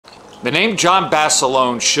The name John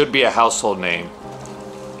Basilone should be a household name.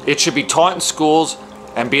 It should be taught in schools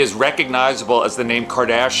and be as recognizable as the name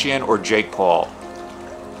Kardashian or Jake Paul.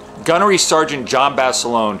 Gunnery Sergeant John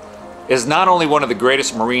Basilone is not only one of the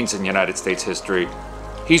greatest Marines in United States history,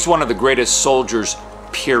 he's one of the greatest soldiers,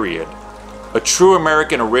 period. A true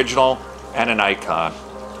American original and an icon.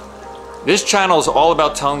 This channel is all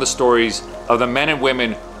about telling the stories of the men and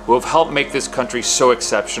women who have helped make this country so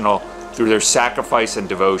exceptional through their sacrifice and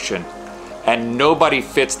devotion. And nobody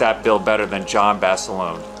fits that bill better than John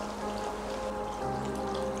Basilone.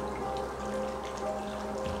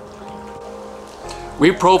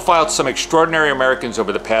 We profiled some extraordinary Americans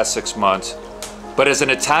over the past 6 months, but as an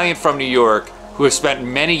Italian from New York who has spent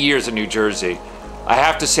many years in New Jersey, I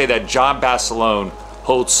have to say that John Basilone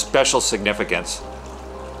holds special significance.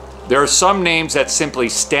 There are some names that simply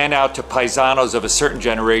stand out to paisanos of a certain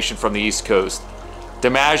generation from the East Coast.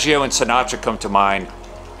 DiMaggio and Sinatra come to mind,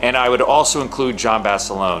 and I would also include John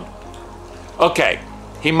Basilone. Okay,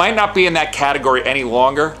 he might not be in that category any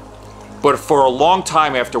longer, but for a long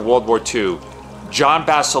time after World War II, John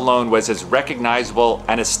Basilone was as recognizable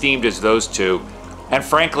and esteemed as those two, and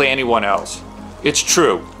frankly anyone else. It's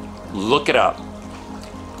true. Look it up.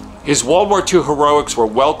 His World War II heroics were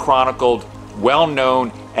well chronicled, well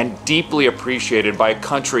known, and deeply appreciated by a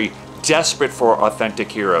country desperate for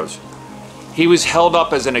authentic heroes. He was held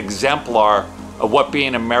up as an exemplar of what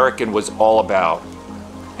being American was all about,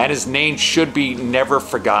 and his name should be never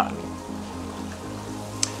forgotten.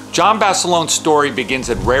 John Basilone's story begins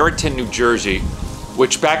in Raritan, New Jersey,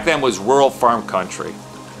 which back then was rural farm country.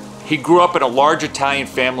 He grew up in a large Italian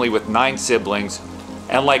family with 9 siblings,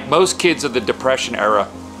 and like most kids of the Depression era,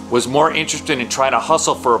 was more interested in trying to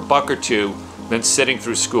hustle for a buck or two than sitting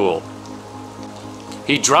through school.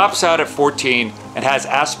 He drops out at 14 and has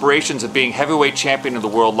aspirations of being heavyweight champion of the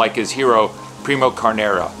world like his hero, Primo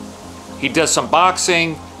Carnera. He does some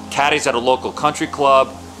boxing, caddies at a local country club,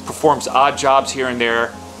 performs odd jobs here and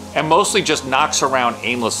there, and mostly just knocks around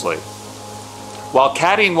aimlessly. While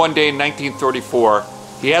caddying one day in 1934,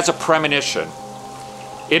 he has a premonition.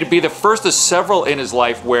 It'd be the first of several in his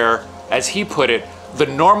life where, as he put it, the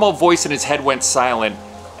normal voice in his head went silent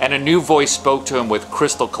and a new voice spoke to him with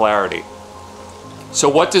crystal clarity. So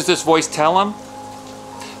what does this voice tell him?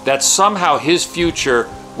 That somehow his future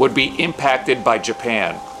would be impacted by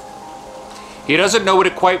Japan. He doesn't know what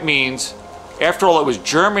it quite means. After all, it was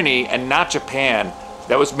Germany and not Japan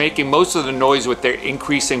that was making most of the noise with their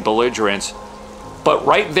increasing belligerence. But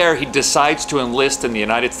right there, he decides to enlist in the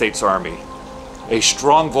United States Army. A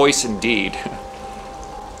strong voice indeed.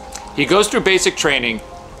 He goes through basic training,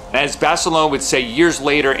 and as Basilone would say years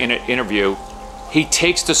later in an interview, he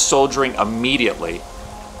takes to soldiering immediately.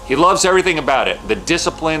 He loves everything about it, the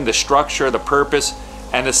discipline, the structure, the purpose,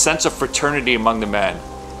 and the sense of fraternity among the men.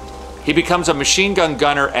 He becomes a machine gun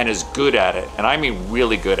gunner and is good at it, and I mean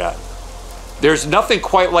really good at it. There's nothing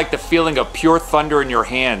quite like the feeling of pure thunder in your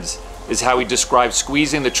hands, is how he describes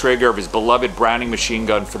squeezing the trigger of his beloved Browning machine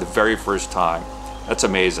gun for the very first time. That's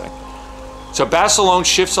amazing. So Basilone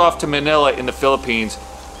shifts off to Manila in the Philippines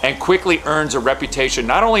and quickly earns a reputation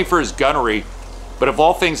not only for his gunnery, but of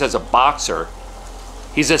all things as a boxer.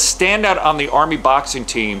 He's a standout on the Army boxing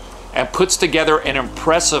team and puts together an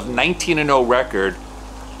impressive 19-0 record,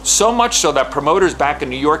 so much so that promoters back in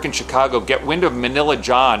New York and Chicago get wind of Manila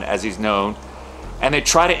John, as he's known, and they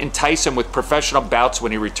try to entice him with professional bouts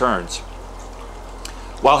when he returns.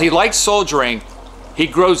 While he likes soldiering, he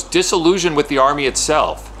grows disillusioned with the Army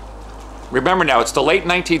itself. Remember now, it's the late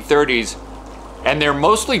 1930s, and they're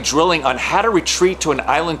mostly drilling on how to retreat to an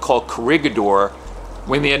island called Corregidor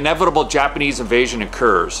when the inevitable Japanese invasion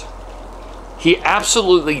occurs. He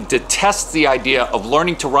absolutely detests the idea of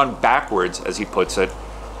learning to run backwards, as he puts it,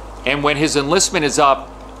 and when his enlistment is up,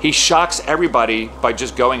 he shocks everybody by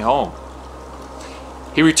just going home.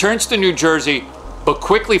 He returns to New Jersey, but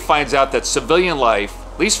quickly finds out that civilian life,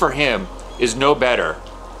 at least for him, is no better.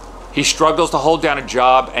 He struggles to hold down a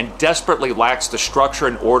job and desperately lacks the structure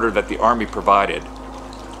and order that the Army provided.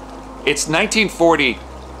 It's 1940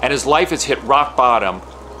 and his life has hit rock bottom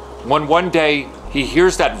when one day he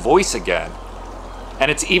hears that voice again. And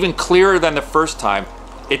it's even clearer than the first time.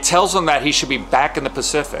 It tells him that he should be back in the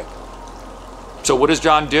Pacific. So what does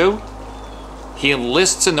John do? He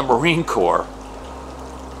enlists in the Marine Corps.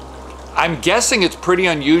 I'm guessing it's pretty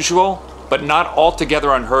unusual, but not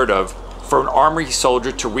altogether unheard of, for an Army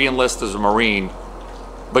soldier to re-enlist as a Marine,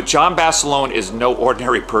 but John Basilone is no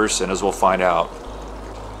ordinary person, as we'll find out.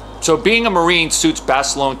 So being a Marine suits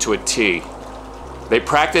Basilone to a T. They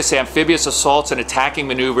practice amphibious assaults and attacking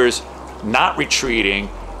maneuvers, not retreating,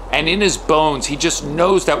 and in his bones he just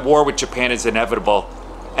knows that war with Japan is inevitable,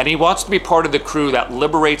 and he wants to be part of the crew that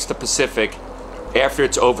liberates the Pacific after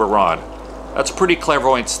it's overrun. That's pretty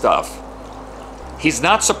clairvoyant stuff. He's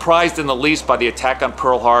not surprised in the least by the attack on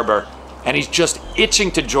Pearl Harbor, and he's just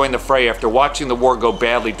itching to join the fray after watching the war go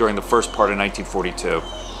badly during the first part of 1942.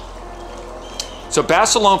 So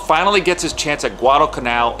Basilone finally gets his chance at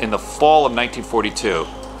Guadalcanal in the fall of 1942.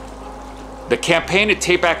 The campaign to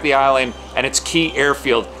take back the island and its key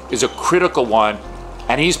airfield is a critical one,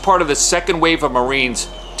 and he's part of the second wave of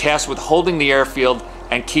Marines tasked with holding the airfield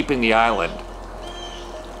and keeping the island.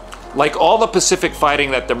 Like all the Pacific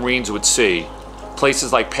fighting that the Marines would see,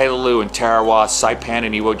 places like Peleliu and Tarawa, Saipan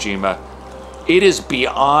and Iwo Jima, it is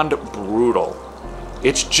beyond brutal.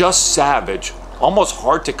 It's just savage, almost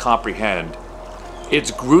hard to comprehend.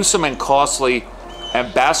 It's gruesome and costly,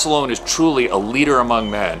 and Basilone is truly a leader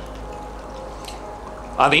among men.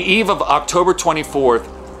 On the eve of October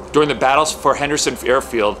 24th, during the battles for Henderson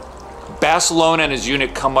Airfield, Basilone and his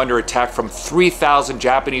unit come under attack from 3,000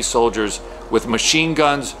 Japanese soldiers with machine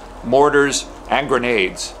guns, mortars, and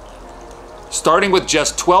grenades. Starting with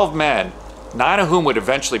just 12 men, 9 of whom would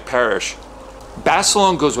eventually perish,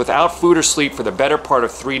 Basilone goes without food or sleep for the better part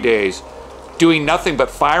of 3 days, doing nothing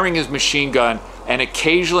but firing his machine gun and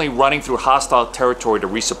occasionally running through hostile territory to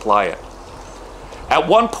resupply it. At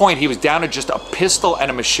one point, he was down to just a pistol and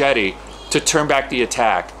a machete to turn back the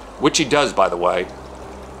attack, which he does, by the way.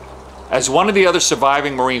 As one of the other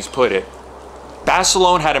surviving Marines put it,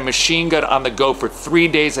 Basilone had a machine gun on the go for 3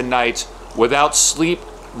 days and nights without sleep,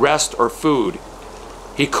 rest, or food.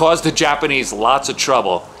 He caused the Japanese lots of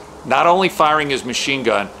trouble, not only firing his machine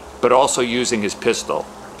gun, but also using his pistol.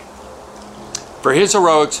 For his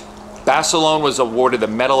heroics, Basilone was awarded the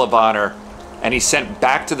Medal of Honor, and he's sent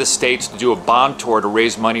back to the States to do a bond tour to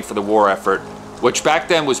raise money for the war effort, which back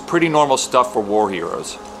then was pretty normal stuff for war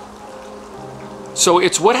heroes. So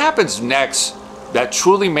it's what happens next that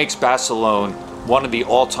truly makes Basilone one of the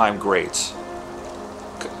all-time greats.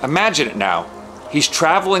 Imagine it now. He's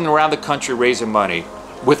traveling around the country raising money,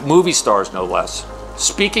 with movie stars no less,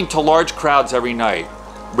 speaking to large crowds every night,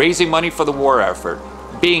 raising money for the war effort,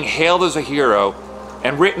 being hailed as a hero,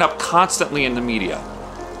 and written up constantly in the media.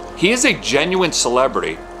 He is a genuine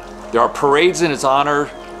celebrity. There are parades in his honor.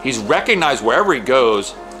 He's recognized wherever he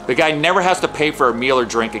goes. The guy never has to pay for a meal or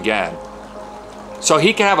drink again. So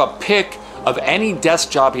he can have a pick of any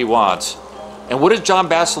desk job he wants. And what does John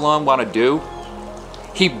Basilone want to do?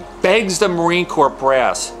 He begs the Marine Corps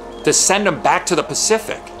brass to send him back to the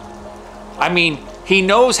Pacific. I mean, he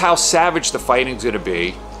knows how savage the fighting's going to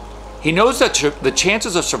be. He knows that the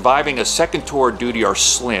chances of surviving a second tour of duty are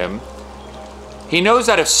slim. He knows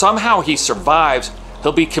that if somehow he survives,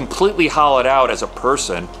 he'll be completely hollowed out as a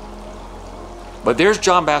person. But there's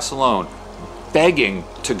John Basilone begging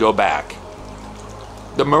to go back.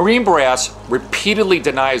 The Marine brass repeatedly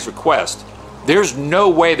deny his request. There's no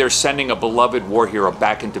way they're sending a beloved war hero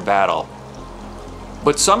back into battle.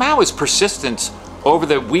 But somehow his persistence over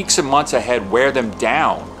the weeks and months ahead wear them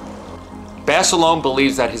down. Basilone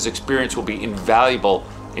believes that his experience will be invaluable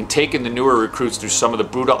in taking the newer recruits through some of the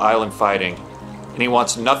brutal island fighting, and he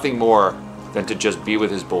wants nothing more than to just be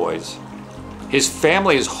with his boys. His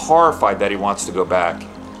family is horrified that he wants to go back,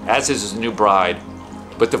 as is his new bride,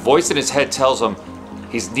 but the voice in his head tells him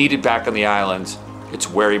he's needed back on the islands. It's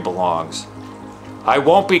where he belongs. "I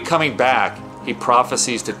won't be coming back," he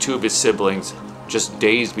prophesies to 2 of his siblings just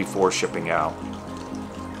days before shipping out.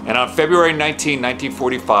 And on February 19,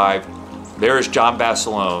 1945, there is John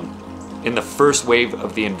Basilone in the first wave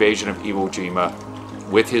of the invasion of Iwo Jima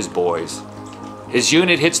with his boys. His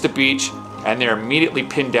unit hits the beach, and they're immediately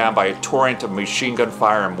pinned down by a torrent of machine gun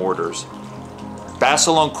fire and mortars.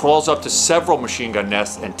 Basilone crawls up to several machine gun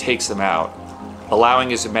nests and takes them out, allowing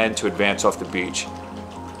his men to advance off the beach.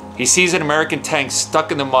 He sees an American tank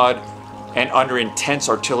stuck in the mud and under intense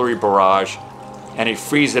artillery barrage, and he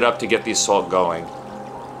frees it up to get the assault going.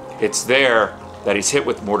 It's there that he's hit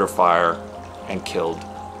with mortar fire and killed.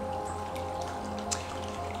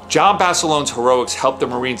 John Basilone's heroics helped the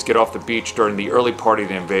Marines get off the beach during the early part of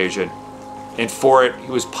the invasion, and for it,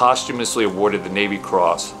 he was posthumously awarded the Navy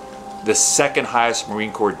Cross, the second highest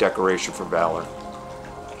Marine Corps decoration for valor.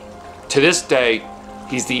 To this day,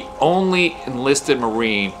 he's the only enlisted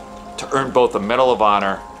Marine to earn both the Medal of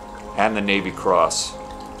Honor and the Navy Cross.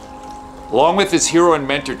 Along with his hero and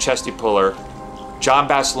mentor Chesty Puller, John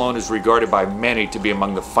Basilone is regarded by many to be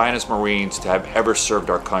among the finest Marines to have ever served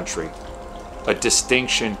our country, a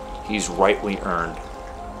distinction he's rightly earned.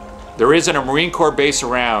 There isn't a Marine Corps base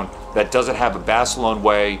around that doesn't have a Basilone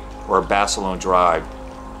Way or a Basilone Drive.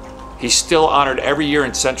 He's still honored every year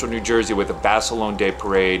in central New Jersey with a Basilone Day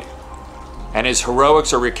Parade, and his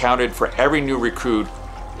heroics are recounted for every new recruit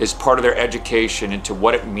is part of their education into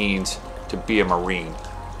what it means to be a Marine.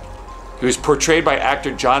 He was portrayed by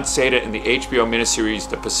actor John Seda in the HBO miniseries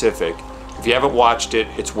The Pacific. If you haven't watched it,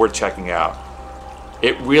 it's worth checking out.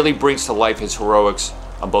 It really brings to life his heroics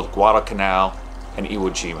on both Guadalcanal and Iwo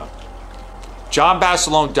Jima. John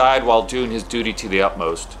Basilone died while doing his duty to the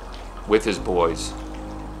utmost with his boys.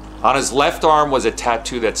 On his left arm was a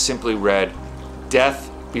tattoo that simply read, "Death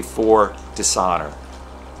before dishonor."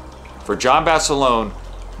 For John Basilone,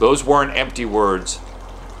 those weren't empty words,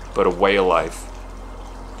 but a way of life.